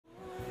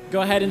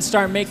Go ahead and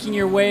start making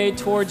your way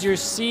towards your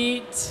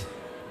seat.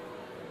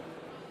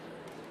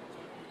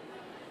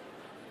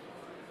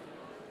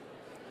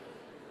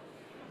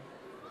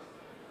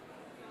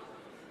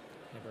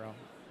 Hey, bro.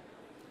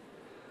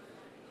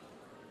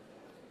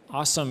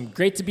 Awesome.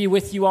 Great to be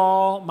with you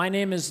all. My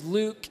name is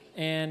Luke,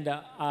 and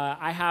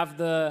I have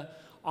the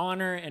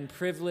honor and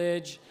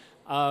privilege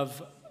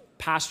of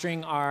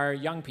pastoring our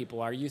young people,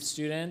 our youth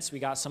students. We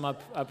got some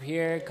up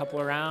here, a couple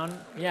around.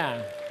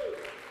 Yeah.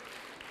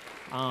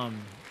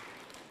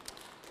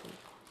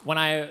 When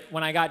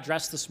I got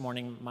dressed this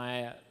morning,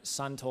 my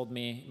son told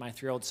me, my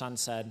 3-year-old son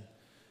said,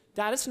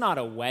 "Dad, it's not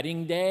a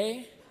wedding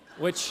day,"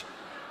 which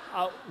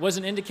was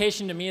an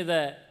indication to me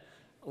that,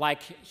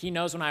 like, he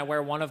knows when I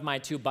wear one of my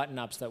 2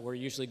 button-ups that we're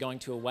usually going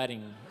to a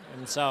wedding.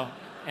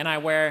 And I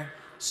wear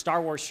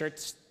Star Wars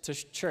shirts to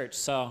church.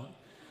 So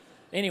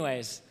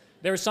anyways,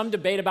 there was some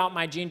debate about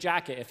my jean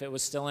jacket, if it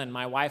was still in.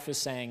 My wife is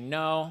saying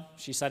no.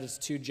 She said it's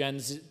too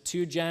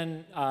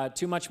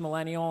much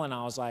millennial, and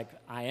I was like,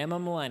 I am a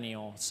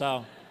millennial.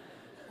 So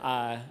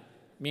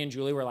me and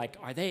Julie were like,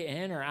 are they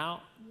in or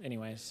out?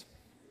 Anyways,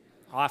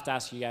 I'll have to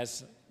ask you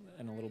guys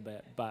in a little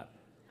bit. But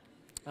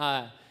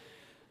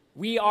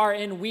we are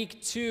in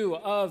week 2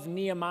 of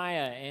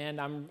Nehemiah, and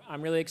I'm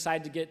really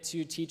excited to get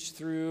to teach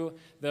through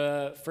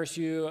the first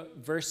few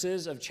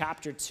verses of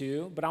chapter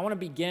 2. But I want to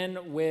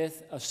begin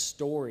with a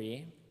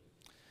story.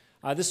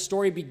 This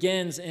story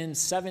begins in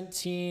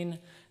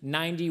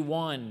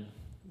 1791.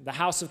 The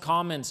House of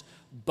Commons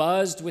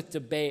buzzed with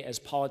debate as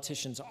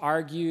politicians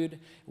argued,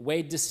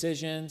 weighed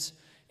decisions,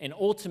 and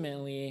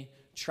ultimately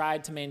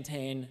tried to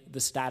maintain the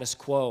status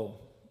quo.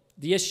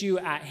 The issue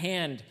at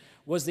hand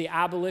was the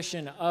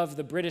abolition of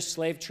the British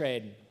slave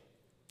trade,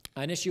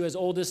 an issue as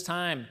old as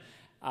time,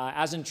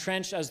 as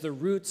entrenched as the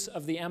roots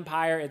of the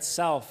empire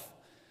itself.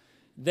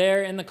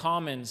 There in the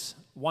Commons,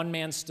 one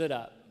man stood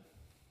up.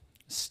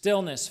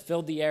 Stillness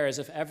filled the air as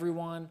if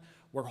everyone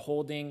were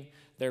holding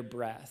their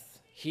breath.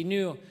 He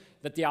knew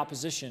that the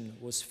opposition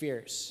was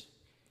fierce.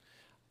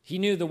 He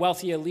knew the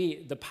wealthy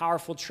elite, the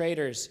powerful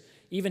traders,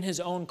 even his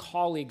own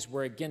colleagues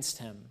were against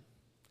him.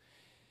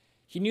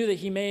 He knew that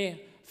he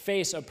may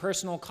face a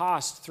personal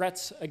cost,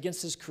 threats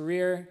against his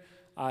career,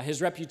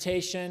 his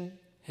reputation,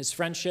 his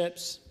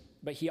friendships,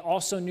 but he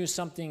also knew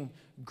something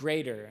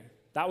greater.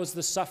 That was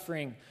the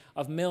suffering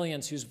of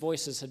millions whose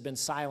voices had been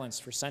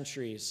silenced for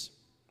centuries.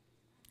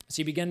 As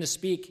he began to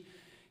speak,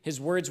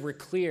 his words were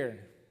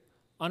clear,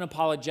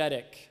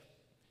 unapologetic.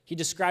 He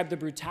described the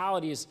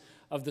brutalities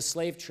of the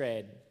slave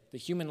trade, the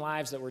human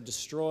lives that were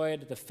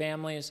destroyed, the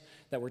families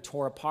that were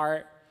torn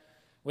apart.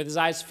 With his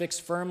eyes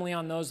fixed firmly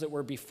on those that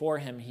were before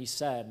him, he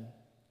said,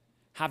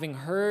 "Having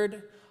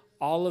heard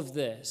all of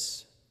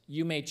this,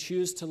 you may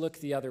choose to look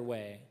the other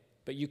way,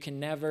 but you can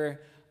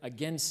never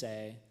again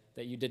say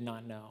that you did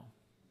not know."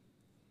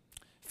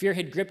 Fear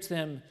had gripped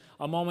him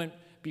a moment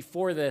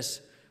before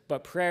this,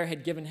 but prayer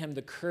had given him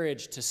the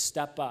courage to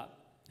step up.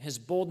 His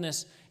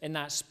boldness in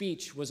that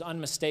speech was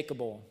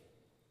unmistakable.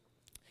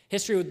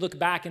 History would look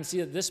back and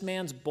see that this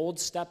man's bold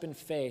step in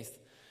faith,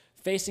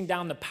 facing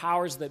down the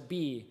powers that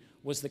be,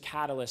 was the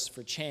catalyst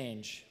for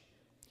change.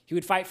 He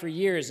would fight for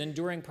years,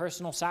 enduring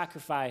personal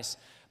sacrifice,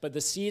 but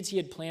the seeds he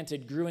had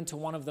planted grew into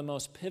one of the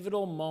most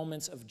pivotal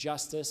moments of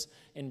justice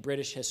in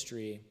British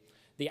history,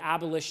 the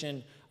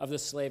abolition of the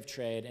slave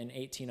trade in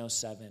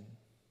 1807.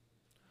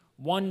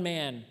 One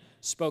man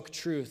spoke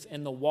truth,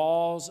 and the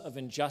walls of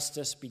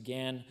injustice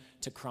began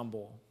to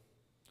crumble.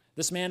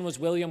 This man was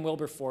William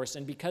Wilberforce,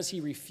 and because he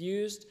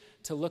refused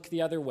to look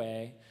the other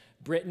way,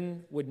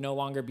 Britain would no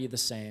longer be the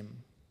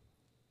same.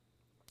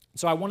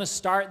 So I want to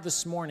start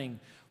this morning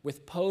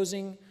with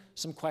posing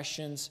some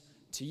questions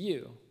to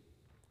you.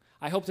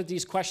 I hope that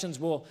these questions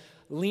will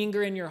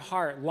linger in your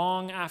heart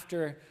long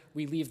after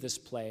we leave this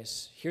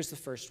place. Here's the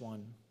first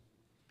one.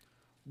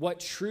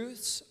 What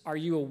truths are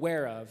you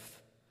aware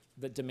of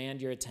that demand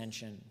your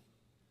attention?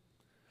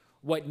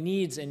 What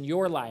needs in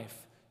your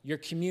life, your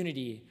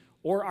community,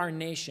 or our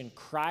nation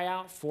cry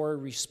out for a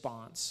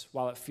response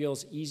while it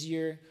feels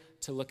easier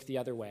to look the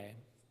other way?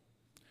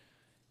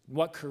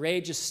 What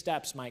courageous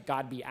steps might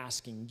God be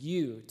asking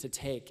you to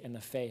take in the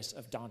face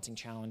of daunting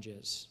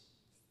challenges?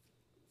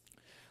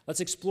 Let's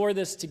explore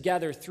this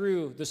together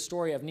through the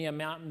story of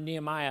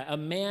Nehemiah, a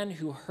man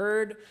who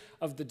heard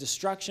of the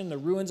destruction, the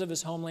ruins of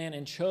his homeland,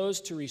 and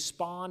chose to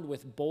respond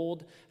with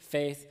bold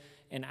faith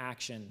and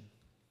action.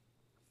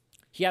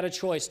 He had a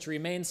choice to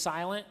remain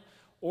silent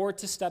or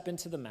to step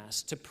into the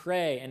mess, to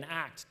pray and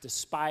act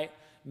despite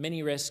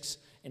many risks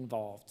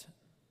involved.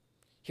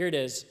 Here it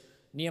is,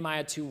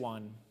 Nehemiah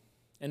 2:1.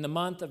 In the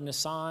month of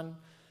Nisan,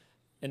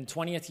 in the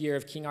 20th year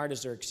of King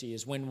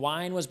Artaxerxes, when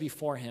wine was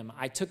before him,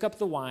 I took up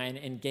the wine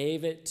and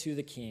gave it to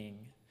the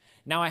king.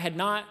 Now I had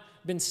not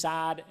been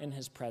sad in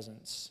his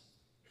presence.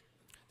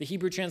 The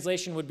Hebrew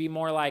translation would be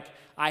more like,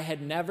 I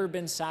had never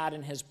been sad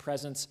in his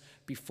presence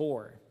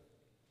before.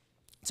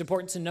 It's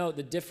important to note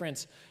the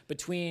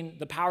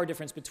power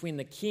difference between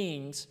the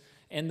kings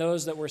and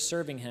those that were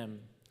serving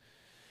him.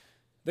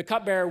 The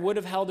cupbearer would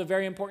have held a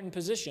very important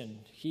position.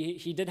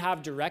 He did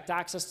have direct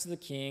access to the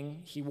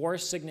king. He wore a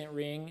signet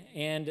ring,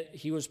 and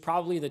he was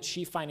probably the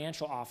chief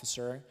financial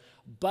officer,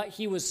 but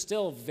he was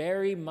still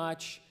very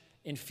much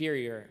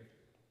inferior.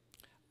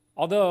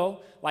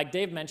 Although, like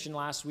Dave mentioned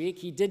last week,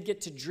 he did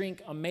get to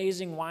drink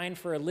amazing wine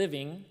for a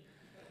living.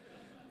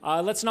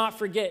 Let's not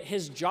forget,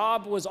 his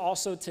job was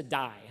also to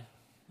die.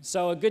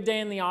 So a good day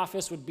in the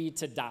office would be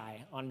to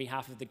die on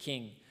behalf of the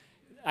king.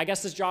 I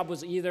guess this job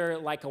was either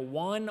like a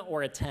 1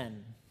 or a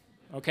 10.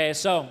 Okay,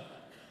 so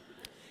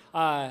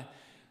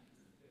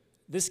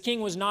this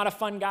king was not a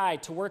fun guy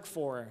to work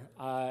for.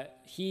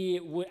 He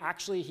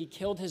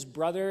killed his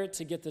brother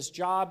to get this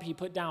job. He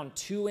put down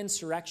 2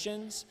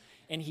 insurrections,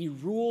 and he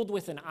ruled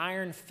with an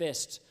iron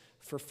fist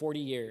for 40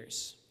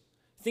 years.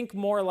 Think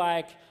more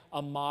like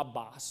a mob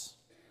boss.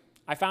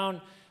 I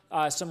found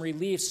some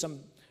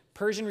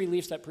Persian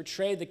reliefs that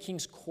portray the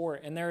king's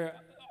court, and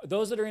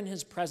those that are in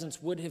his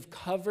presence would have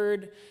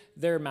covered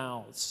their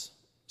mouths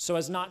so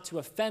as not to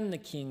offend the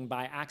king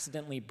by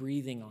accidentally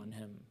breathing on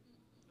him.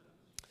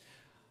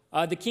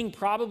 The king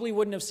probably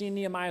wouldn't have seen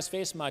Nehemiah's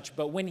face much,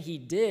 but when he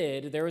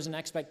did, there was an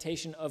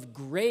expectation of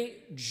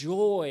great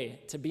joy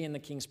to be in the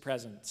king's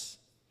presence.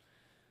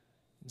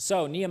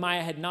 So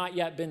Nehemiah had not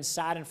yet been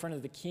sad in front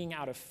of the king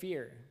out of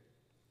fear.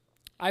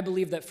 I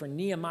believe that for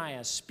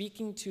Nehemiah,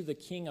 speaking to the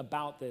king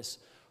about this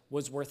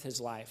was worth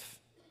his life.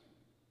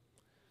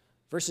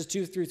 Verses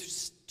 2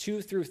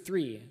 through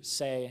 3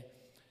 say,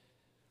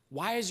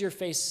 "Why is your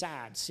face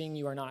sad, seeing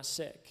you are not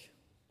sick?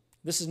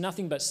 This is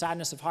nothing but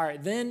sadness of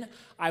heart. Then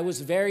I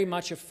was very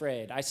much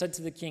afraid. I said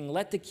to the king,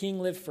 'Let the king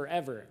live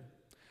forever.'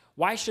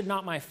 Why should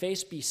not my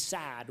face be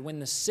sad when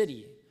the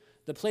city,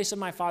 the place of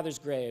my father's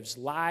graves,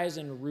 lies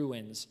in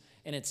ruins,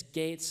 and its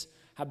gates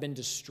have been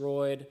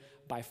destroyed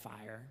by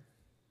fire?"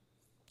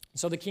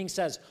 So the king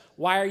says,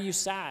 "Why are you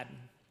sad?"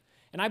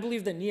 And I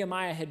believe that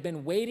Nehemiah had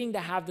been waiting to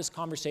have this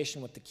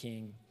conversation with the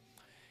king.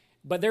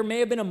 But there may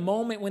have been a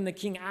moment when the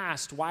king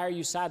asked, "Why are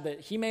you sad?"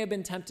 that he may have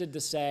been tempted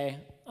to say,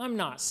 "I'm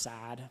not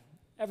sad.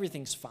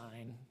 Everything's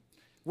fine.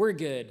 We're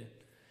good."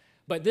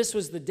 But this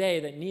was the day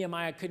that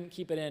Nehemiah couldn't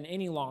keep it in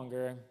any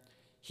longer.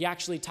 He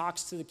actually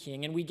talks to the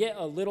king, and we get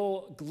a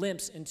little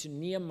glimpse into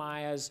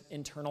Nehemiah's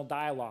internal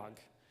dialogue.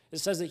 It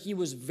says that he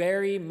was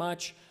very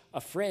much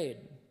afraid.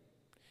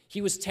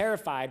 He was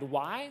terrified.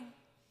 Why?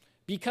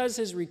 Because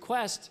his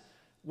request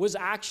was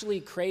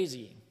actually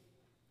crazy.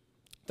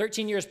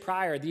 13 years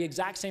prior, the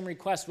exact same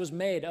request was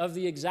made of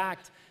the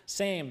exact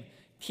same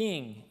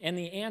king, and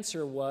the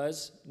answer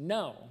was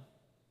no.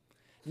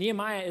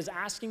 Nehemiah is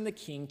asking the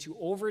king to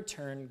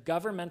overturn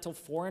governmental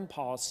foreign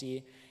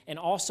policy and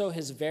also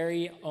his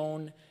very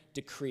own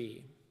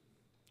decree.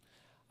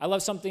 I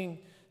love something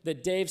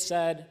that Dave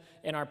said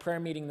in our prayer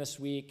meeting this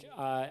week,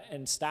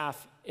 and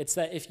staff. It's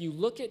that if you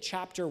look at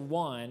chapter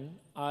 1,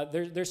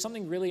 there's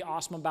something really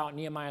awesome about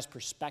Nehemiah's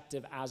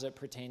perspective as it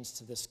pertains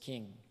to this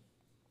king.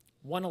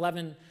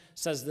 1:11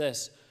 says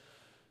this,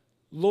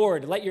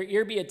 "Lord, let your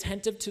ear be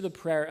attentive to the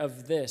prayer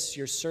of this,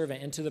 your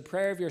servant, and to the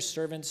prayer of your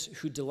servants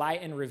who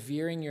delight in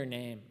revering your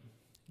name.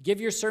 Give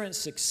your servant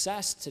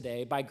success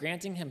today by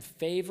granting him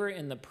favor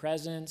in the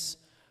presence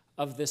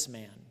of this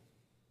man."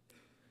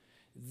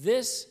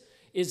 This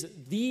is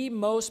the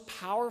most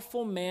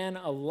powerful man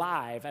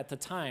alive at the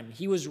time.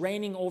 He was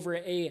reigning over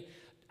a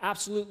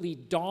absolutely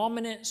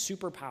dominant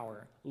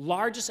superpower,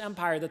 largest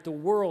empire that the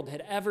world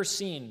had ever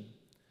seen.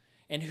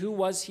 And who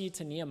was he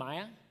to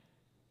Nehemiah?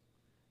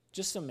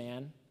 Just a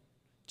man,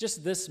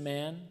 just this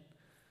man.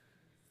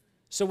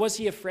 So was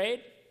he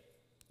afraid?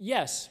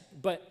 Yes,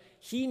 but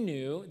he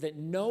knew that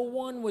no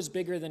one was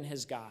bigger than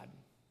his God.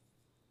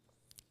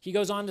 He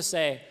goes on to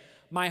say,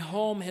 "My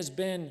home has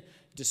been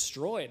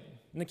destroyed."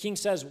 And the king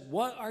says,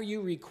 "What are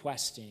you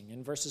requesting?"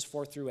 in verses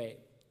 4 through 8.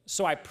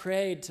 "So I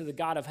prayed to the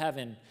God of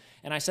heaven,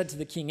 and I said to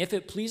the king, 'If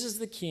it pleases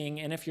the king,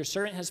 and if your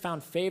servant has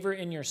found favor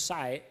in your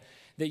sight,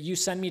 that you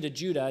send me to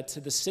Judah, to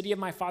the city of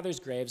my father's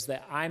graves,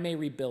 that I may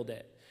rebuild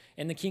it.'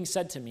 And the king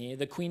said to me,"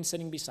 the queen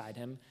sitting beside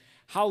him,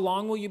 "How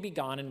long will you be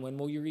gone, and when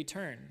will you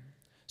return?"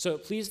 So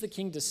it pleased the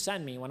king to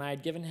send me when I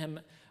had given him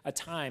a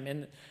time.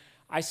 And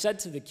I said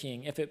to the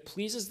king, "If it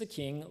pleases the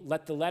king,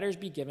 let the letters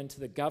be given to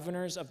the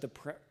governors of the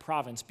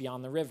province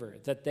beyond the river,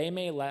 that they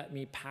may let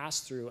me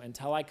pass through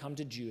until I come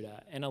to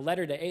Judah, and a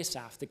letter to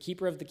Asaph, the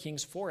keeper of the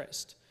king's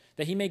forest,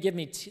 that he may give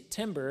me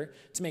timber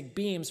to make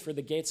beams for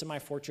the gates of my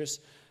fortress,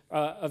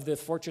 of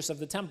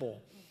the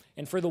temple,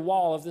 and for the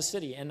wall of the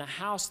city, and the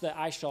house that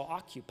I shall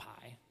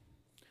occupy."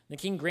 The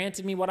king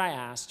granted me what I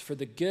asked, for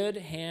the good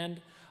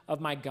hand of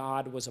my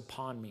God was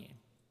upon me.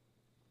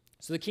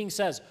 So the king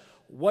says,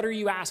 "What are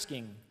you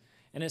asking?"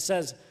 And it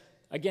says,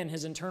 again,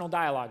 his internal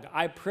dialogue,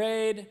 "I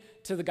prayed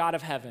to the God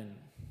of heaven."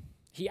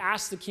 He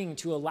asked the king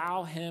to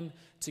allow him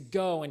to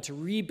go and to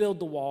rebuild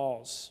the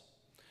walls.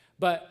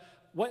 But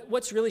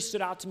what's really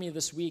stood out to me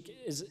this week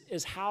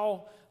is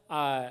how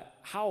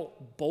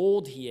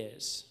bold he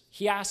is.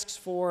 He asks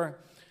for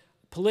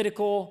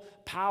political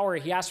power.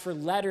 He asks for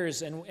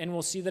letters, and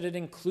we'll see that it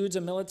includes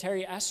a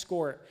military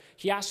escort.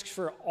 He asks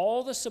for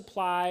all the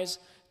supplies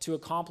to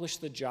accomplish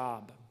the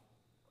job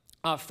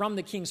from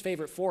the king's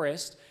favorite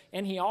forest.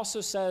 And he also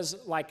says,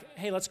 like,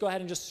 hey, let's go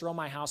ahead and just throw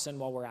my house in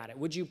while we're at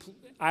it.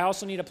 I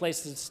also need a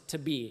place to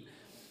be.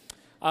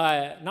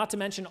 Not to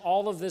mention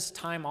all of this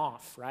time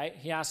off, right?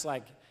 He asks,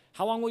 like,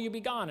 how long will you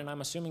be gone? And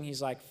I'm assuming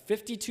he's like,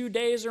 52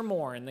 days or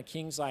more. And the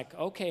king's like,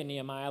 okay,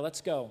 Nehemiah,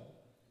 let's go.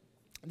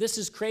 This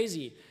is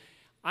crazy.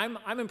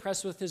 I'm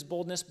impressed with his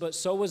boldness, but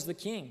so was the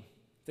king.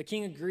 The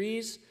king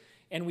agrees,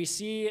 and we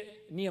see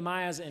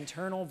Nehemiah's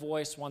internal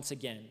voice once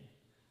again.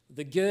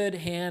 The good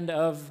hand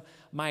of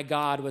my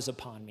God was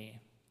upon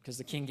me, because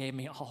the king gave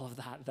me all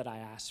of that I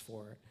asked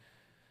for.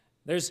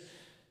 There's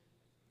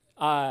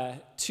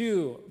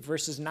 2,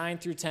 verses 9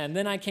 through 10.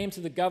 Then I came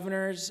to the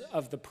governors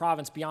of the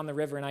province beyond the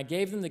river, and I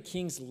gave them the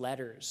king's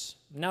letters.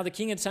 Now the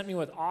king had sent me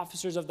with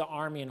officers of the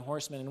army and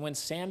horsemen, and when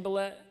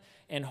Sanballat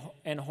and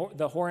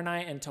the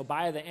Horonite and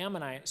Tobiah the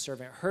Ammonite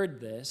servant heard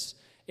this,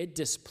 it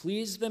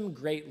displeased them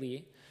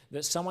greatly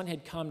that someone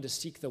had come to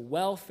seek the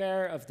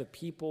welfare of the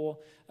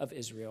people of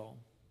Israel.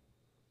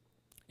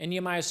 In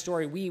Nehemiah's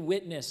story, we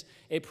witness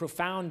a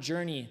profound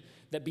journey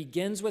that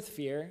begins with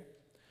fear,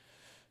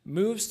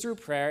 moves through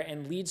prayer,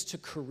 and leads to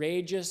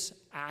courageous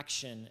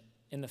action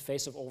in the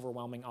face of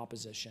overwhelming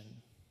opposition.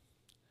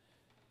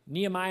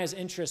 Nehemiah's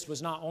interest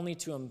was not only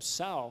to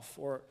himself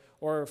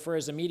or for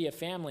his immediate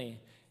family.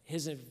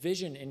 His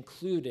vision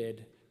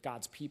included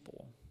God's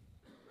people.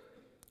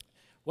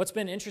 What's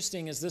been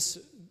interesting is this,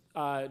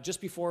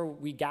 just before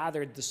we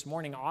gathered this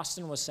morning,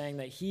 Austin was saying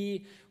that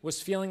he was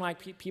feeling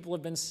like people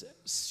have been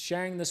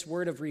sharing this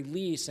word of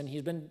release, and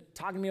he's been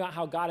talking to me about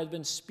how God had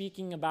been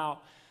speaking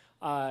about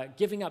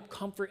giving up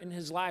comfort in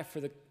his life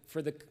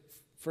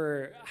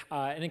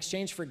in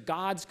exchange for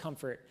God's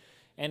comfort.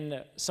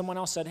 And someone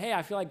else said, hey,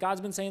 I feel like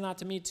God's been saying that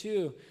to me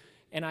too.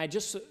 And I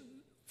just,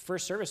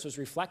 first service, was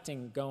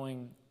reflecting,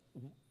 going,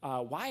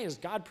 why is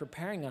God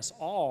preparing us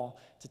all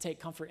to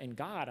take comfort in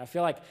God? I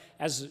feel like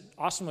as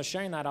Austin was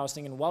sharing that, I was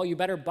thinking, well, you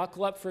better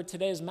buckle up for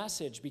today's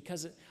message,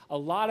 because a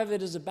lot of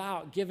it is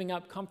about giving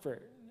up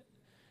comfort.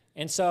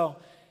 And so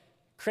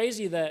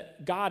crazy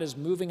that God is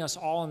moving us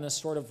all in this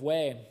sort of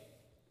way.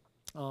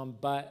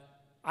 But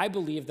I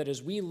believe that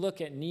as we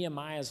look at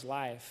Nehemiah's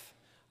life,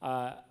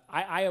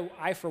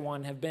 I, for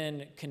one, have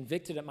been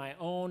convicted at my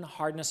own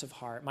hardness of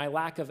heart, my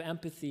lack of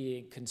empathy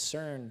and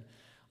concern,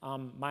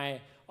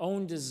 my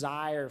own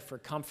desire for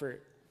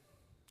comfort.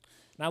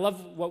 And I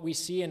love what we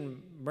see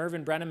in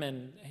Mervyn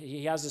Brenneman.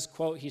 He has this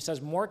quote. He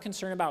says, more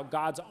concern about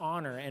God's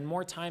honor and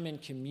more time in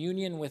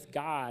communion with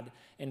God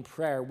in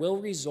prayer will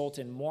result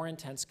in more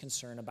intense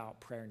concern about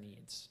prayer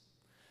needs.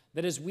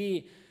 That as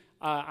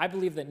I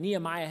believe that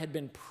Nehemiah had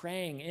been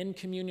praying in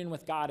communion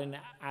with God, and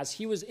as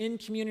he was in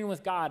communion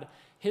with God,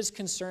 his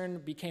concern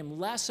became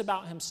less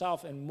about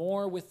himself and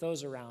more with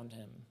those around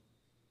him.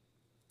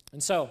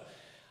 And so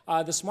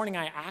this morning,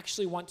 I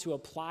actually want to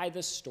apply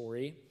this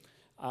story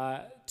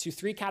to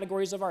 3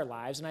 categories of our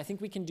lives, and I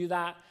think we can do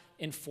that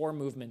in 4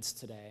 movements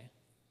today.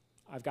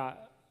 I've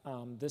got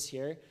this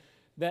here.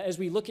 That as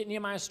we look at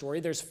Nehemiah's story,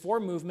 there's 4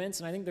 movements,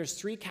 and I think there's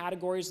 3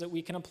 categories that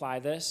we can apply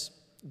this.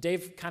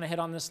 Dave kind of hit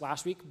on this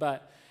last week,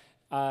 but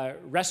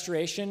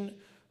restoration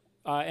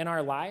in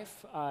our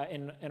life,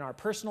 in our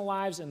personal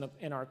lives,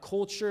 in our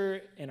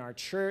culture, in our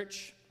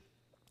church.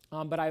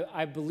 But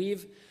I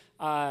believe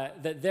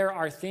that there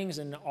are things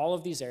in all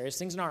of these areas,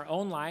 things in our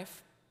own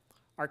life,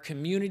 our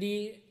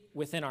community,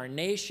 within our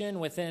nation,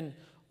 within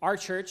our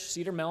church,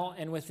 Cedar Mill,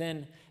 and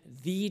within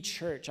the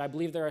church. I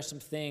believe there are some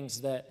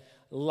things that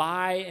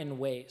lie in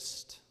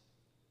waste,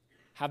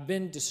 have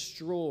been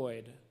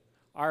destroyed,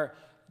 are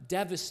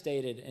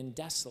devastated and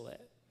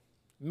desolate.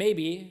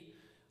 Maybe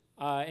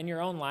in your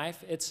own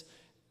life, it's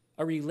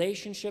a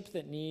relationship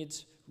that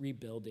needs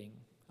rebuilding,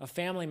 a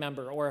family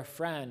member or a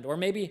friend, or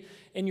maybe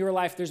in your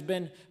life there's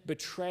been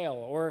betrayal,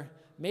 or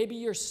maybe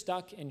you're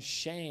stuck in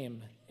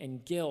shame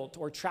and guilt,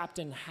 or trapped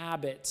in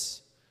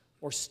habits,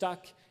 or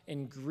stuck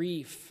in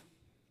grief.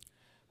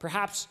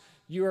 Perhaps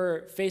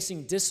you're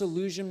facing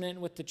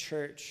disillusionment with the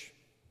church.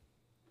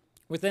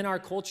 Within our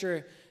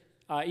culture,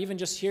 even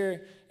just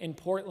here in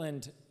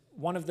Portland,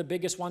 one of the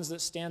biggest ones that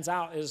stands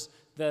out is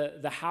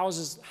the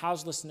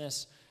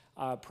houselessness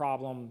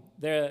problem.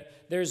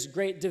 There's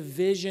great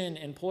division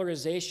and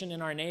polarization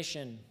in our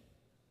nation.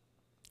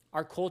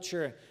 Our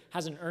culture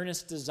has an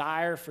earnest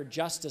desire for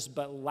justice,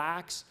 but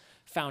lacks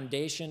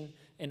foundation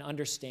and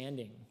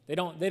understanding. They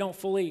don't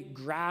fully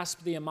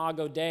grasp the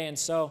Imago Dei, and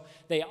so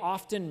they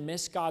often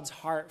miss God's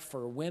heart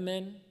for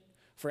women,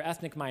 for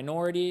ethnic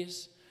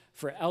minorities,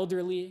 for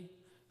elderly,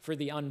 for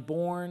the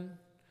unborn,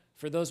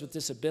 for those with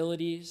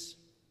disabilities.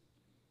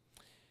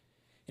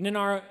 And in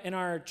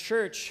our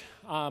church,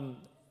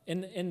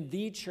 in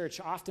the church,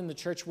 often the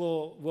church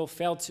will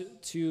fail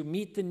to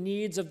meet the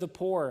needs of the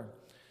poor.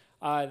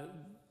 That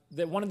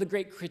one of the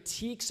great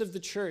critiques of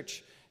the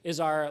church is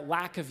our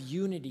lack of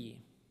unity.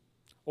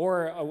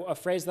 Or a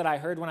phrase that I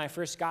heard when I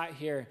first got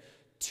here,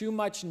 too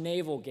much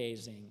navel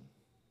gazing,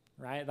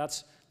 right?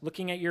 That's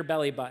looking at your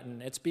belly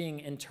button. It's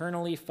being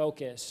internally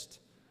focused.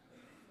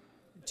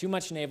 Too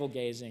much navel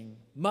gazing.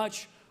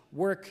 Much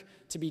work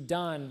to be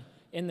done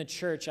in the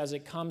church as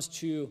it comes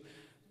to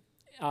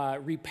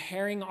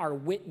repairing our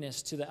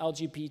witness to the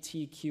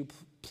LGBTQ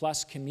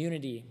plus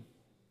community.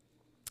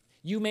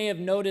 You may have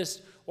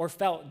noticed or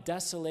felt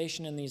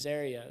desolation in these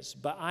areas,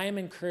 but I am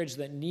encouraged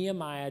that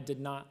Nehemiah did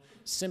not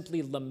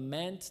simply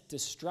lament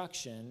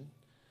destruction,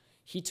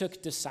 he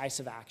took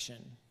decisive action.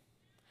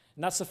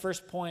 And that's the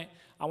first point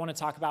I want to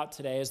talk about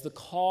today, is the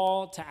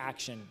call to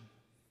action.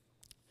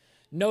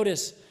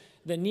 Notice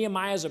that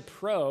Nehemiah's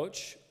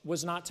approach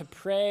was not to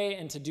pray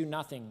and to do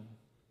nothing.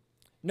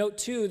 Note,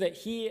 too, that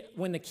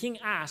when the king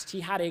asked, he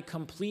had a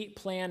complete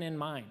plan in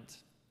mind.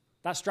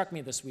 That struck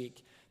me this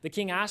week. The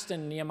king asked,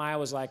 and Nehemiah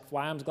was like,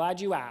 well, I'm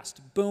glad you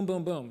asked. Boom,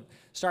 boom, boom.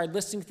 Started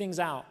listing things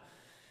out.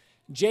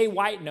 Jay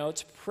White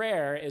notes,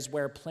 prayer is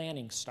where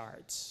planning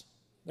starts.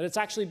 That it's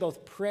actually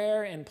both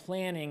prayer and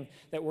planning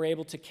that we're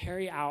able to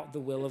carry out the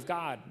will of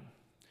God.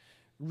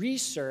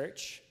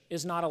 Research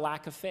is not a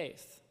lack of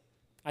faith.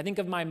 I think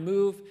of my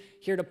move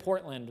here to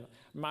Portland.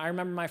 I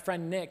remember my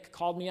friend Nick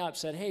called me up,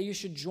 said, hey, you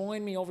should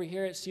join me over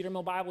here at Cedar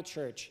Mill Bible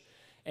Church.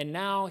 And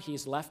now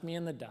he's left me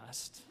in the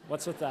dust.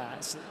 What's with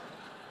that?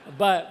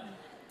 But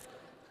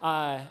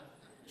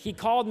he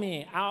called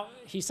me out.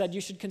 He said,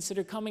 you should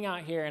consider coming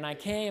out here. And I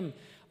came,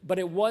 but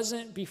it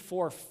wasn't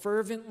before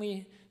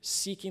fervently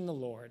seeking the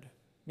Lord.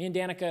 Me and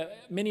Danica,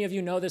 many of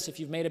you know this if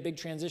you've made a big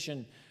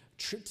transition.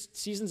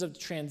 Seasons of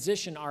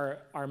transition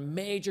are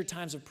major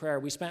times of prayer.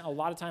 We spent a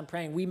lot of time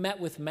praying. We met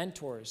with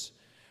mentors.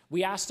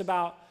 We asked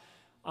about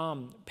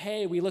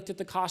pay. We looked at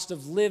the cost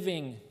of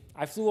living.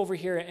 I flew over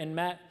here and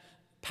met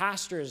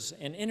pastors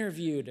and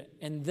interviewed,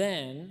 and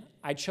then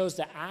I chose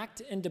to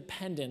act in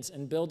dependence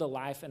and build a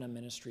life and a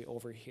ministry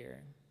over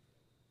here.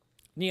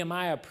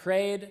 Nehemiah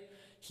prayed,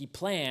 he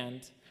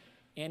planned,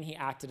 and he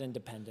acted in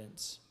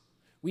dependence.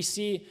 We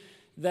see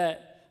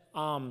that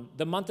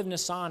the month of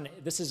Nisan,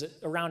 this is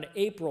around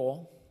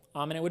April,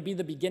 and it would be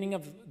the beginning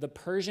of the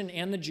Persian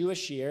and the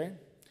Jewish year,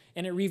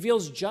 and it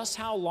reveals just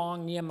how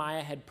long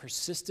Nehemiah had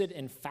persisted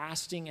in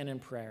fasting and in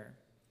prayer.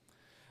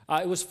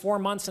 It was 4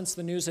 months since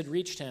the news had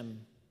reached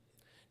him.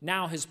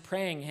 Now his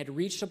praying had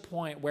reached a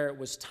point where it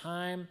was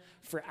time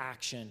for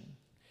action.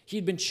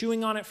 He'd been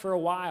chewing on it for a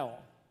while.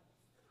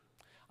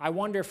 I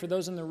wonder, for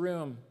those in the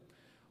room,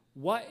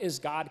 what is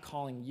God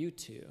calling you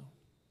to?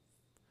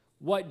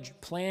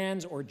 What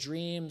plans or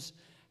dreams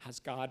has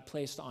God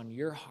placed on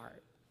your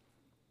heart?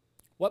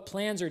 What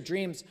plans or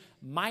dreams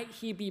might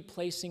he be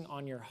placing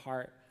on your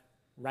heart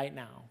right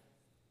now?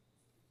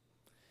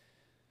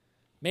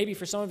 Maybe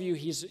for some of you,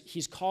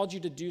 he's called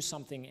you to do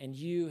something and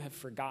you have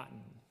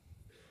forgotten.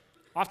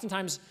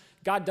 Oftentimes,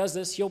 God does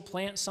this. He'll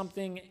plant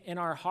something in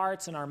our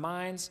hearts and our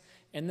minds,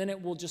 and then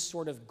it will just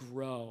sort of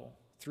grow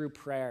through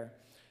prayer.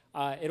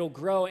 It'll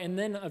grow, and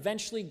then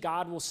eventually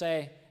God will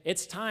say,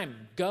 it's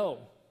time, go.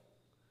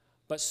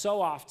 But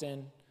so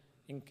often,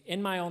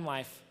 in my own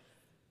life,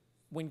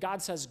 when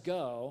God says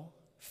go,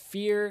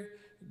 fear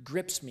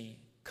grips me.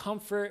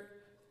 Comfort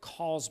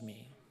calls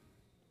me.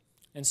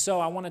 And so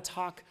I want to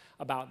talk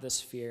about this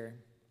fear.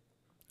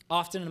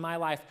 Often in my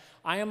life,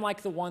 I am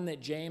like the one that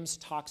James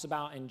talks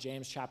about in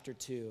James chapter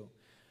 2.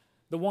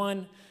 The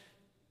one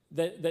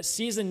that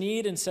sees a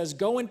need and says,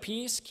 go in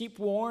peace, keep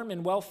warm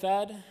and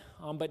well-fed,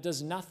 but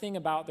does nothing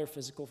about their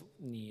physical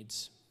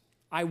needs.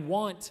 I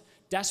want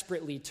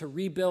desperately to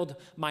rebuild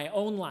my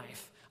own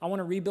life. I want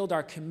to rebuild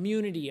our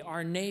community,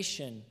 our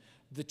nation,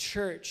 the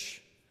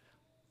church.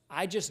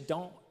 I just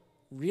don't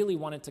really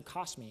want it to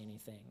cost me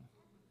anything.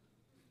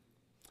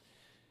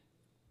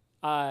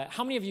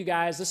 How many of you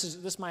guys,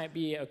 this might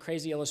be a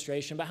crazy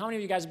illustration, but how many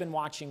of you guys have been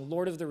watching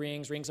Lord of the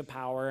Rings, Rings of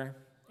Power?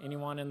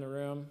 Anyone in the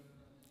room?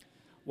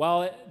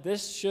 Well,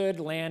 this should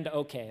land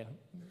okay.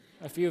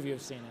 A few of you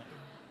have seen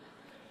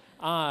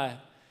it.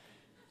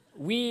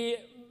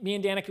 Me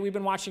and Danica, we've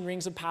been watching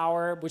Rings of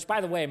Power, which,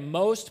 by the way,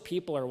 most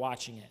people are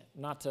watching it.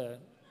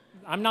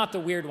 I'm not the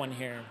weird one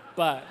here,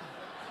 but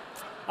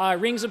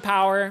Rings of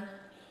Power,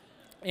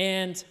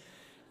 and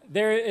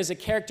there is a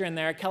character in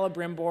there,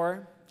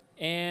 Celebrimbor,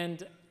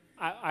 and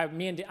I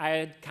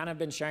had kind of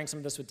been sharing some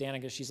of this with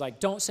Danica. She's like,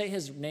 don't say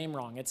his name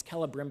wrong. It's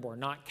Celebrimbor,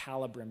 not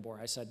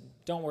Celebrimbor. I said,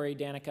 don't worry,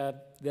 Danica.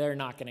 They're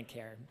not going to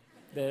care.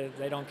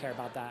 They don't care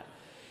about that.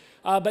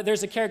 But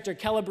there's a character,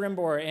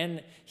 Celebrimbor,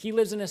 and he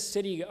lives in a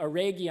city,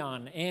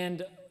 Aragion.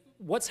 And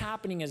what's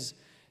happening is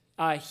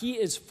he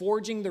is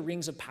forging the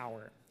Rings of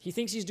Power. He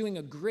thinks he's doing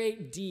a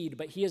great deed,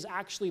 but he has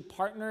actually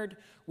partnered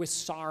with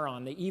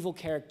Sauron, the evil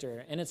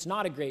character. And it's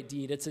not a great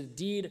deed. It's a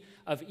deed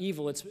of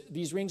evil.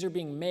 These rings are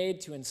being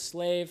made to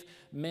enslave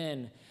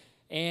men.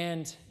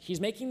 And he's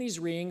making these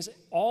rings,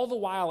 all the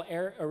while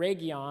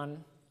Aragion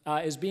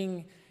is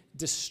being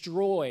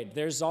destroyed.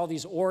 There's all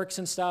these orcs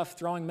and stuff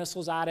throwing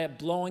missiles at it,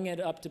 blowing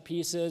it up to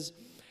pieces.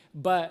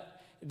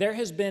 But there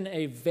has been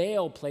a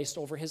veil placed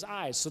over his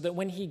eyes so that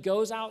when he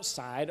goes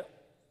outside,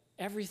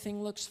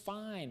 everything looks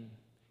fine.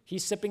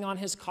 He's sipping on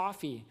his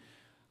coffee,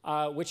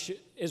 which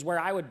is where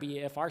I would be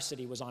if our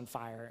city was on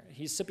fire.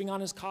 He's sipping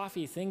on his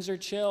coffee. Things are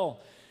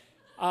chill.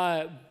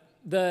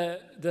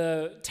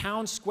 The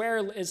town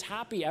square is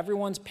happy.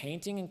 Everyone's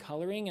painting and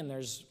coloring, and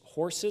there's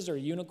horses or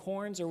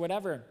unicorns or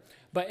whatever.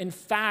 But in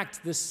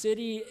fact, the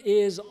city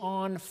is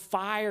on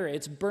fire.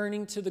 It's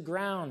burning to the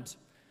ground.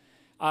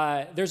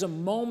 There's a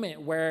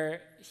moment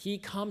where he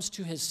comes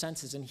to his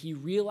senses and he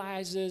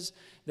realizes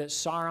that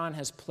Sauron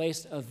has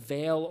placed a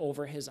veil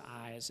over his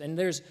eyes. And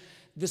there's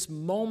this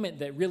moment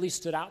that really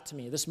stood out to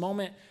me, this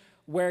moment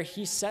where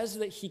he says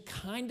that he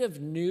kind of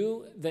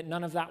knew that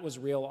none of that was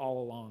real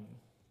all along.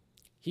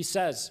 He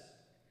says,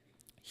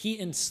 "He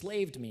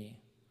enslaved me.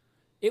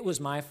 It was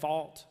my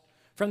fault.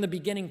 From the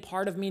beginning,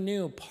 part of me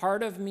knew,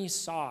 part of me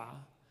saw,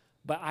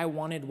 but I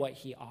wanted what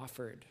he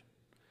offered.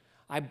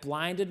 I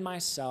blinded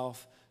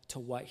myself to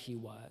what he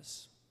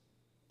was."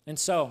 And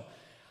so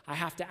I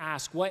have to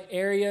ask, what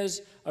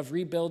areas of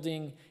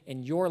rebuilding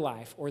in your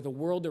life or the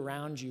world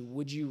around you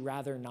would you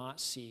rather not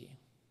see?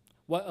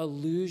 What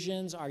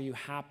illusions are you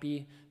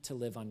happy to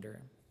live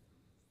under?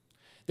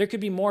 There could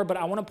be more, but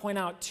I want to point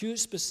out two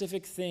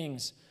specific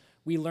things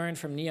we learned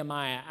from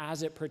Nehemiah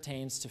as it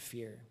pertains to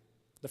fear.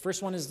 The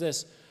first one is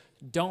this: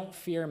 don't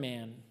fear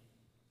man.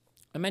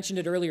 I mentioned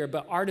it earlier,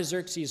 but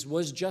Artaxerxes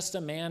was just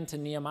a man to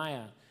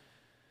Nehemiah.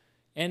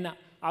 And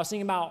I was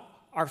thinking about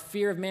our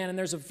fear of man, and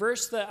there's a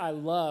verse that I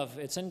love.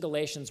 It's in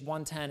Galatians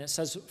 1:10. It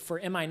says, "For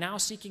am I now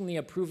seeking the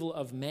approval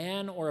of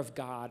man or of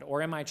God,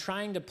 or am I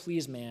trying to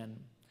please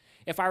man?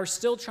 If I were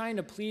still trying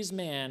to please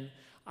man,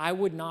 I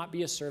would not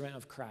be a servant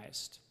of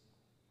Christ."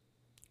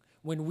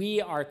 When we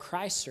are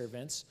Christ's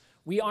servants,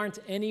 we aren't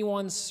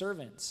anyone's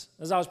servants.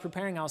 As I was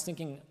preparing, I was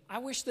thinking, I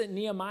wish that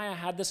Nehemiah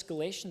had this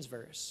Galatians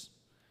verse.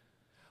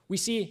 We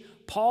see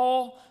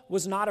Paul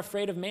was not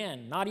afraid of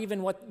man, not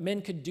even what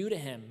men could do to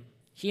him.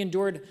 He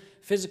endured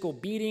physical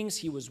beatings.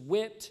 He was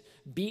whipped,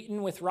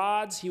 beaten with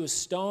rods. He was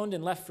stoned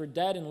and left for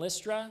dead in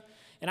Lystra.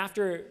 And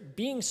after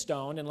being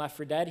stoned and left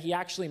for dead, he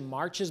actually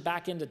marches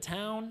back into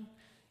town.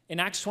 In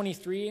Acts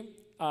 23,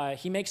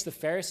 he makes the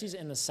Pharisees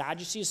and the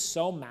Sadducees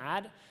so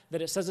mad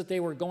that it says that they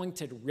were going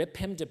to rip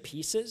him to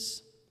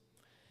pieces.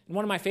 And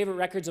one of my favorite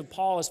records of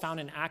Paul is found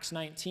in Acts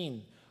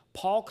 19.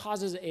 Paul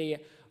causes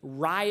a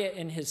riot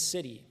in his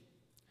city.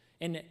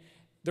 And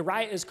the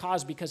riot is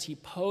caused because he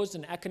posed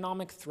an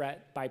economic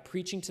threat by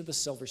preaching to the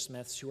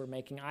silversmiths who were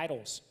making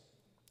idols.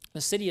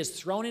 The city is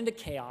thrown into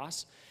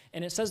chaos,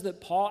 and it says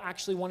that Paul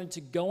actually wanted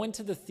to go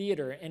into the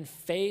theater and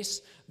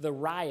face the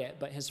riot,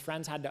 but his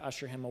friends had to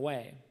usher him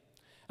away.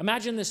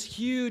 Imagine this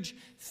huge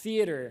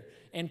theater,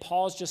 and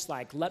Paul's just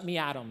like, "Let me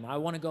at him. I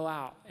want to go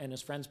out." And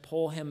his friends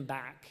pull him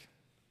back.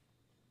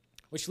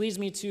 Which leads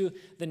me to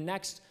the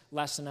next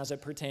lesson as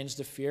it pertains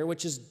to fear,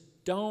 which is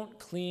don't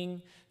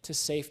cling to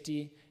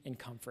safety and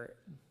comfort.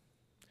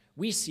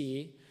 We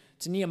see,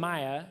 to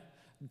Nehemiah,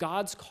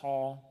 God's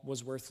call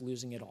was worth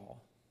losing it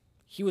all.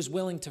 He was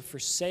willing to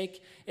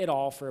forsake it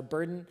all for a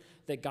burden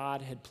that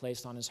God had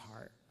placed on his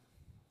heart.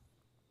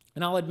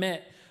 And I'll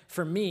admit,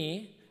 for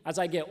me, as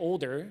I get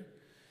older,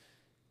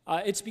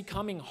 it's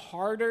becoming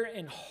harder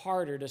and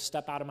harder to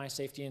step out of my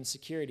safety and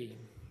security.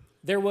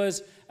 There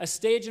was a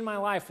stage in my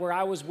life where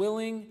I was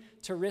willing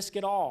to risk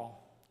it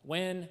all.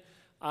 When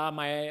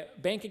my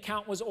bank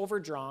account was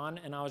overdrawn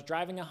and I was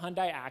driving a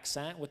Hyundai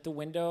Accent with the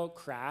window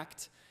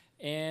cracked,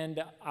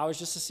 and I was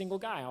just a single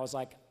guy. I was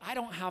like, I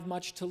don't have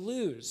much to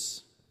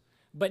lose.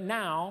 But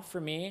now, for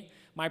me,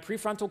 my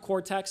prefrontal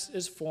cortex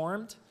is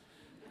formed.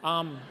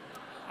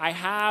 I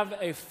have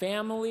a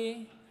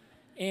family,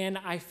 and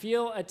I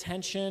feel a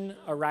tension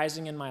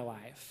arising in my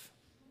life.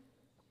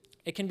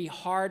 It can be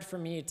hard for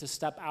me to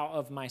step out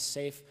of my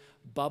safe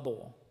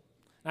bubble.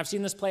 And I've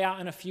seen this play out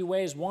in a few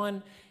ways.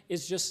 One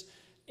is just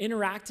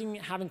interacting,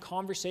 having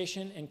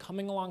conversation, and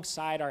coming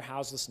alongside our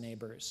houseless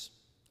neighbors.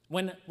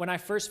 When I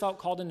first felt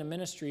called into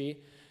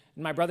ministry,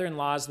 and my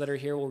brother-in-laws that are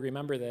here will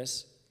remember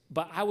this,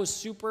 but I was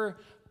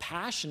super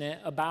passionate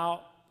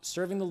about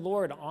serving the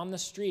Lord on the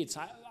streets.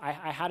 I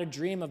had a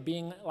dream of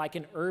being like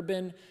an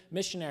urban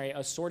missionary,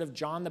 a sort of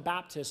John the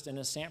Baptist in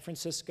a San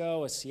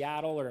Francisco, a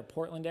Seattle, or a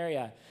Portland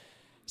area.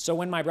 So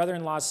when my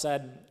brother-in-law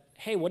said,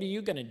 "Hey, what are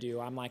you going to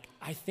do?" I'm like,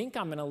 "I think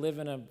I'm going to live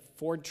in a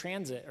Ford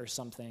Transit or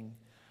something."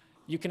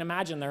 You can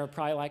imagine they were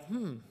probably like,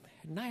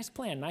 nice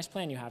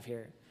plan you have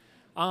here.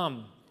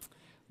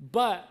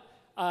 But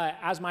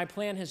as my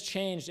plan has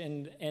changed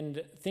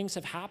and things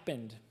have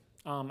happened,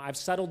 I've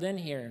settled in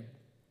here.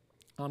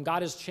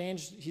 God has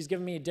changed. He's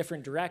given me a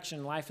different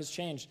direction. Life has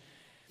changed.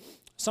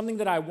 Something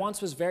that I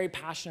once was very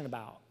passionate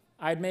about.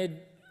 I had made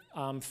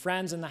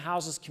friends in the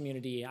houses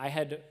community.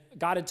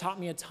 God had taught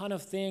me a ton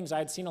of things. I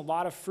had seen a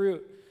lot of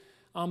fruit.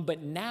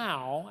 But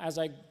now, as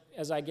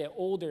I get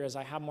older, as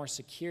I have more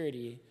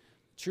security,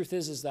 truth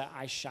is that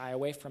I shy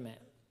away from it.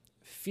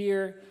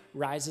 Fear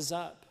rises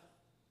up.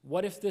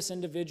 What if this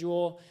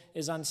individual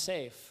is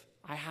unsafe?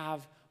 I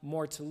have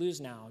more to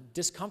lose now.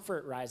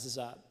 Discomfort rises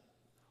up.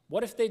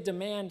 What if they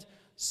demand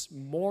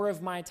more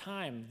of my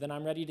time than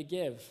I'm ready to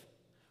give?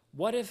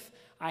 What if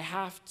I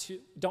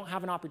don't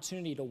have an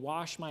opportunity to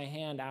wash my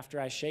hand after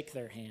I shake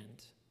their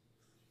hand?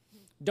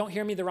 Don't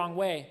hear me the wrong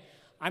way.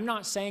 I'm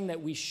not saying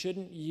that we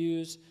shouldn't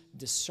use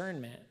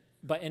discernment,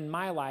 but in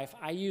my life,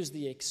 I use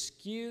the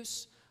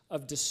excuse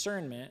of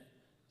discernment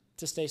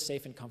to stay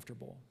safe and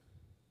comfortable.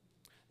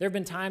 There have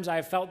been times I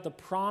have felt the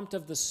prompt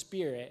of the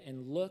Spirit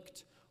and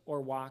looked or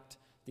walked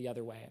the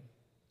other way.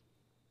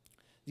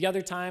 The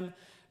other time,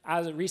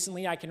 as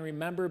recently I can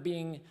remember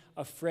being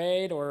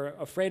afraid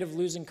of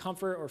losing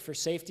comfort or for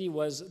safety,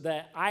 was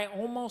that I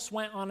almost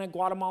went on a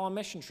Guatemala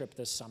mission trip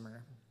this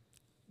summer.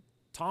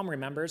 Tom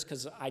remembers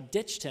because I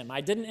ditched him.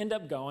 I didn't end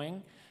up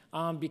going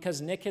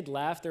because Nick had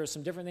left. There were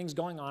some different things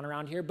going on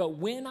around here. But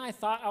when I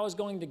thought I was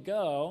going to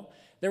go,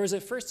 there was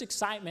at first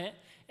excitement,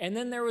 and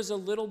then there was a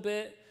little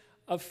bit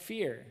of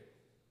fear.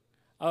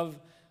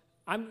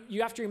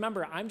 You have to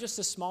remember, I'm just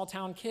a small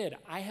town kid.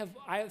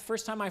 The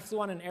first time I flew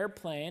on an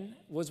airplane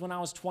was when I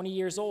was 20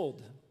 years old.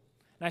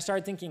 And I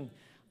started thinking,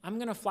 I'm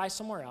going to fly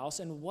somewhere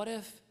else, and what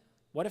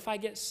if I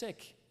get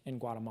sick in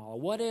Guatemala?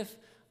 What if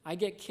I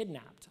get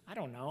kidnapped? I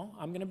don't know.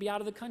 I'm going to be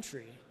out of the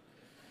country.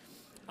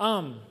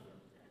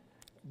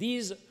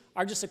 These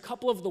are just a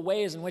couple of the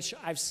ways in which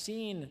I've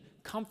seen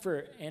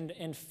comfort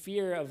and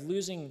fear of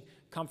losing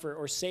comfort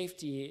or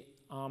safety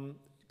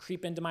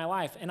creep into my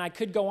life. And I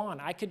could go on.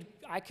 I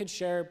could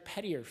share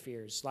pettier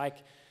fears,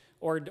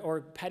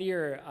 or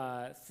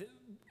pettier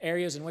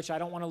areas in which I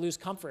don't want to lose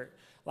comfort,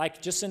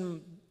 like just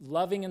in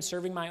loving and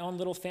serving my own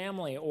little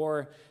family,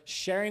 or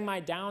sharing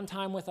my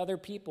downtime with other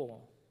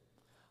people.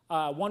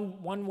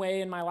 One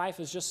way in my life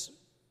is just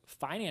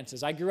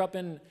finances. I grew up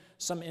in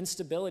some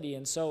instability,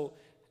 and so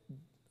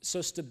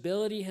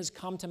stability has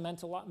come to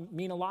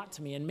mean a lot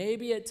to me, and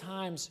maybe at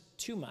times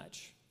too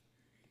much.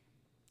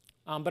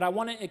 But I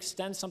want to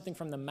extend something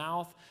from the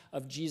mouth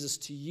of Jesus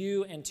to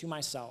you and to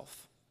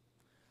myself.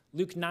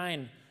 Luke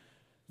 9,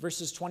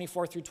 verses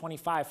 24 through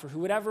 25, for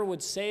whoever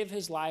would save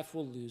his life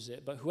will lose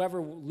it, but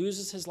whoever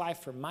loses his life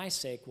for my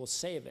sake will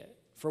save it.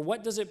 For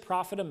what does it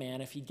profit a man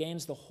if he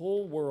gains the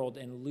whole world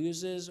and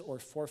loses or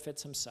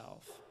forfeits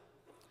himself?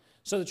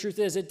 So the truth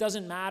is, it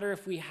doesn't matter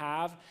if we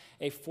have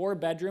a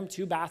 4-bedroom,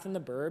 2-bath in the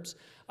burbs,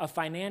 a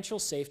financial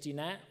safety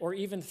net, or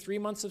even 3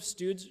 months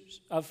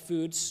of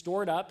food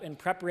stored up in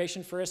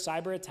preparation for a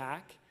cyber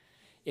attack,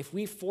 if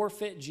we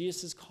forfeit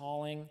Jesus'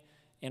 calling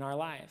in our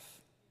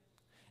life.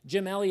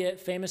 Jim Elliot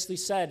famously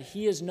said,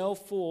 "He is no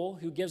fool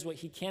who gives what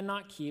he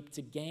cannot keep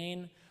to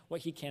gain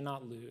what he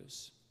cannot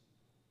lose."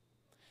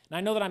 And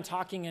I know that I'm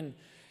talking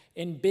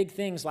in big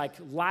things like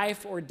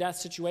life or death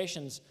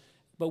situations,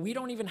 but we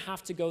don't even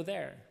have to go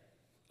there.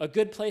 A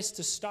good place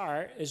to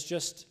start is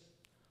just,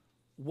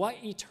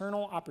 what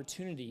eternal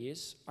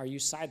opportunities are you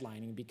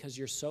sidelining because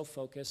you're so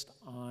focused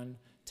on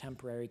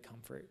temporary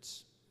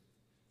comforts?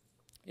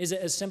 Is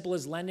it as simple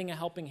as lending a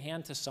helping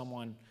hand to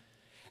someone?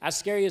 As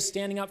scary as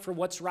standing up for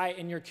what's right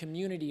in your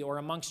community or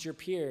amongst your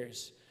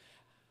peers?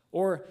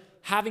 Or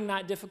having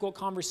that difficult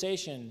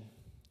conversation?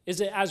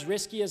 Is it as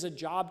risky as a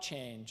job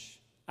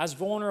change? As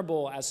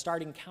vulnerable as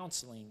starting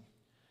counseling?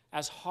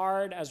 As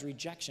hard as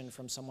rejection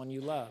from someone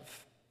you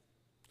love?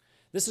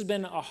 This has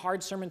been a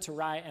hard sermon to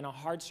write and a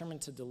hard sermon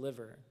to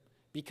deliver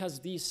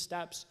because these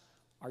steps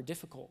are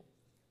difficult.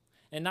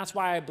 And that's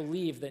why I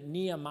believe that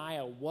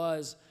Nehemiah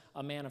was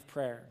a man of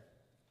prayer.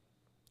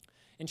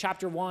 In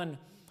chapter 1,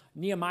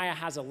 Nehemiah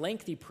has a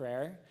lengthy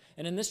prayer,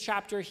 and in this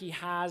chapter, he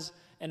has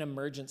an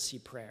emergency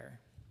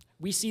prayer.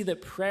 We see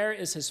that prayer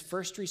is his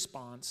first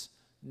response,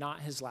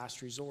 not his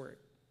last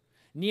resort.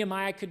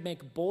 Nehemiah could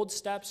make bold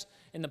steps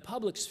in the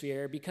public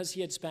sphere because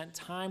he had spent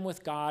time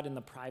with God in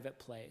the private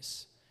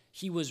place.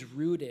 He was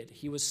rooted.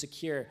 He was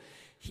secure.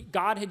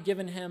 God had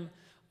given him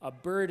a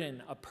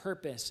burden, a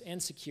purpose,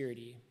 and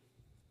security.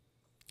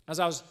 As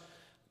I was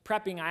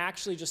prepping, I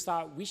actually just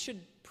thought we should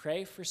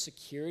pray for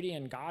security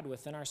in God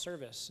within our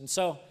service. And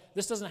so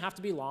this doesn't have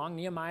to be long.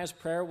 Nehemiah's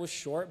prayer was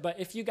short, but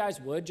if you guys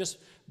would, just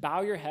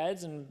bow your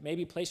heads and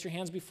maybe place your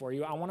hands before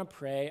you. I want to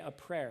pray a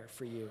prayer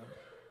for you.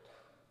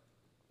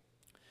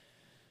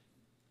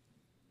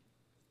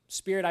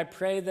 Spirit, I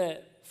pray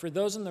that for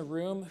those in the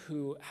room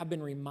who have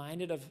been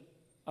reminded of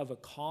a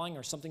calling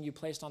or something you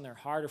placed on their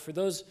heart, or for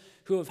those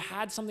who have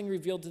had something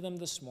revealed to them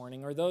this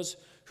morning, or those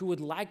who would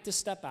like to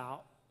step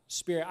out,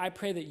 Spirit, I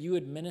pray that you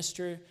would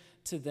minister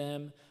to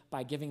them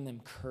by giving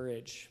them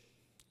courage.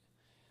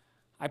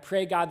 I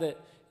pray, God,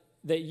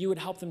 that you would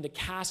help them to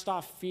cast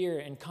off fear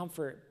and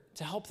comfort,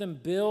 to help them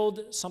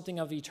build something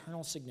of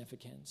eternal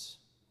significance.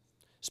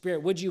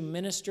 Spirit, would you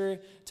minister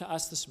to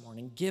us this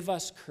morning? Give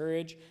us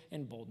courage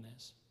and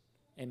boldness.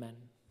 Amen.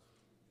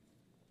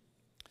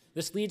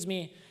 This leads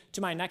me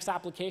to my next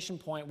application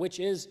point, which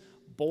is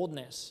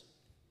boldness.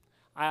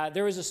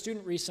 There was a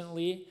student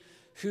recently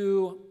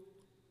who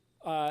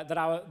that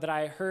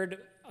I heard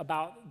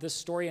about this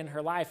story in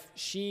her life.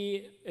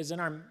 She is in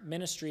our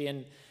ministry,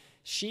 and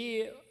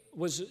she's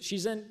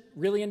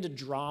really into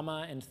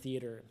drama and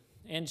theater,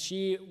 and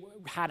she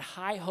had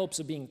high hopes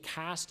of being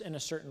cast in a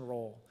certain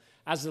role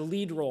as the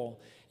lead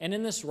role. And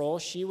in this role,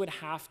 she would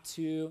have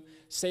to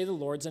say the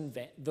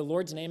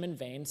Lord's name in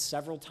vain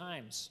several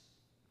times.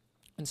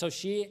 And so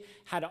she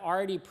had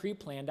already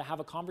pre-planned to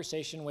have a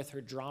conversation with her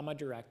drama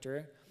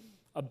director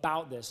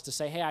about this, to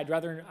say, hey,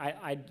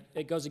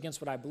 it goes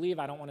against what I believe.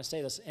 I don't want to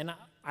say this. And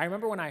I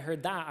remember when I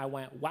heard that, I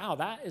went, wow,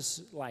 that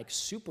is like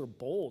super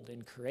bold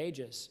and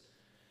courageous.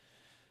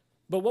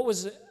 But what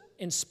was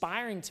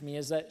inspiring to me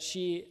is that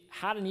she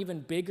had an even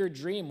bigger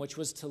dream, which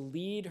was to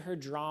lead her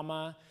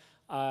drama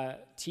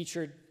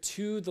teacher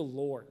to the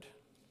Lord.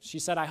 She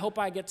said, I hope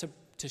I get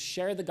to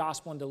share the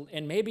gospel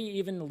and maybe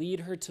even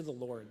lead her to the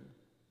Lord.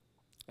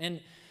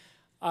 And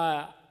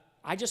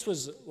I just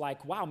was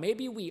like, wow,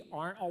 maybe we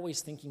aren't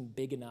always thinking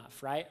big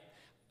enough, right?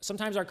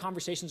 Sometimes our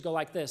conversations go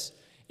like this: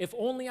 if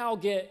only I'll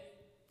get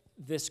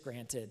this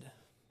granted,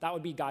 that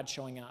would be God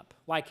showing up.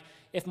 Like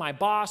if my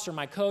boss or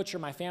my coach or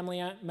my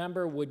family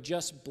member would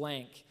just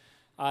blank,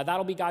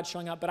 that'll be God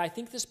showing up. But I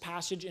think this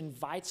passage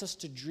invites us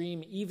to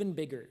dream even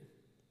bigger.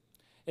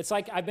 It's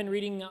like I've been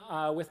reading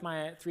with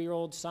my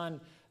 3-year-old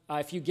son,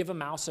 if you give a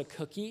mouse a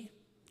cookie,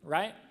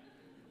 right?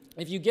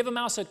 If you give a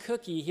mouse a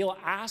cookie, he'll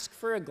ask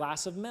for a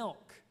glass of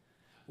milk.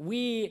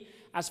 We,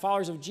 as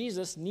followers of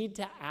Jesus, need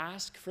to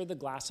ask for the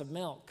glass of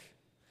milk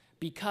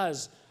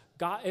because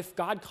if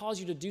God calls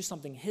you to do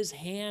something, his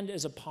hand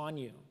is upon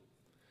you.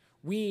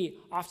 We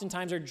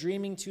oftentimes are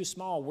dreaming too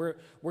small.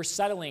 We're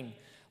settling.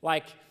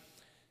 Like,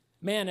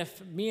 man,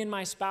 if me and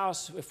my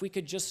spouse, if we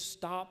could just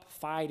stop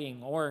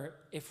fighting, or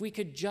if we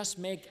could just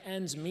make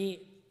ends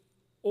meet,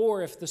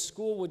 or if the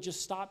school would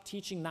just stop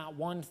teaching that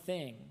one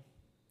thing.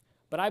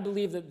 But I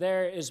believe that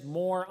there is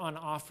more on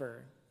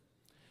offer.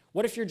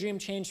 What if your dream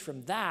changed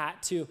from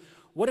that to,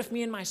 what if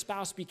me and my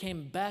spouse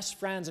became best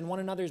friends and one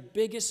another's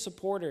biggest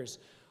supporters?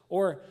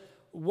 Or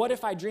what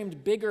if I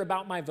dreamed bigger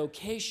about my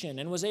vocation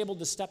and was able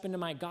to step into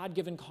my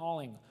God-given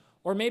calling?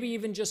 Or maybe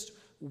even just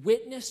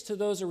witness to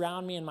those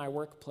around me in my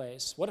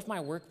workplace. What if my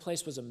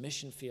workplace was a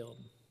mission field?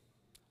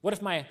 What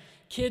if my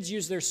kids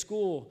used their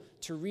school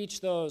to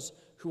reach those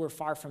who are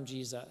far from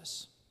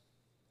Jesus?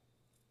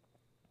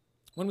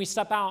 When we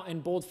step out in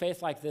bold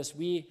faith like this,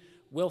 we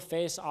will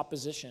face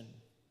opposition.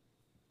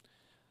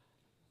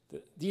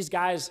 These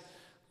guys,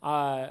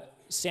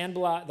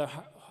 Sanballat,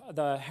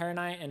 the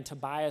Haranite, and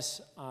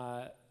Tobias,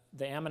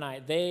 the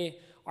Ammonite, they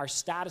are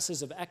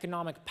statuses of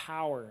economic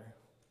power,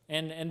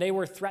 and they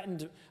were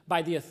threatened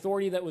by the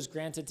authority that was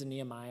granted to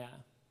Nehemiah.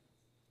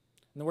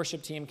 And the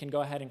worship team can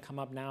go ahead and come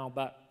up now,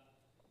 but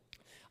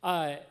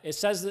it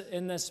says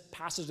in this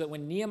passage that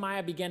when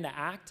Nehemiah began to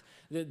act,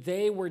 that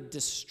they were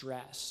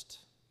distressed.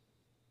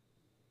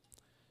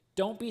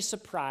 Don't be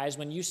surprised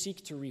when you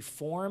seek to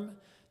reform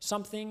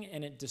something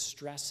and it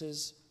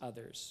distresses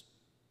others.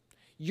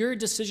 Your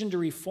decision to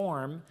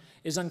reform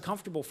is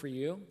uncomfortable for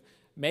you,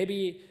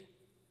 maybe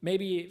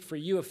for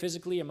you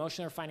physically,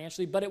 emotionally, or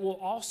financially, but it will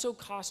also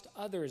cost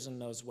others in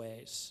those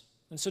ways.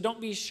 And so don't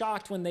be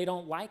shocked when they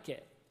don't like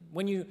it.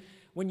 When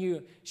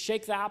you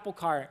shake the apple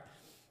cart,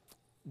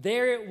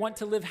 they want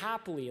to live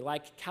happily,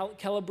 like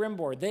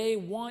Celebrimbor. They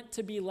want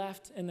to be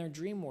left in their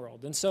dream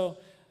world. And so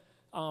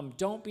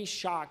don't be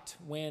shocked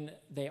when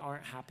they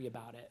aren't happy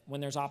about it, when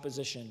there's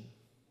opposition.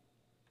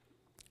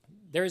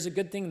 There is a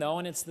good thing, though,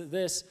 and it's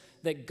this,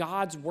 that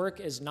God's work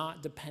is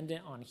not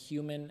dependent on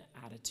human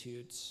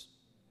attitudes.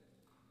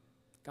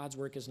 God's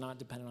work is not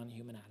dependent on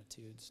human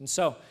attitudes. And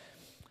so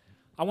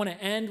I want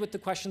to end with the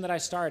question that I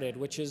started,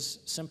 which is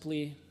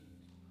simply,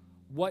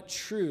 what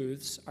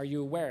truths are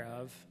you aware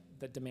of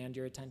that demand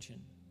your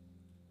attention?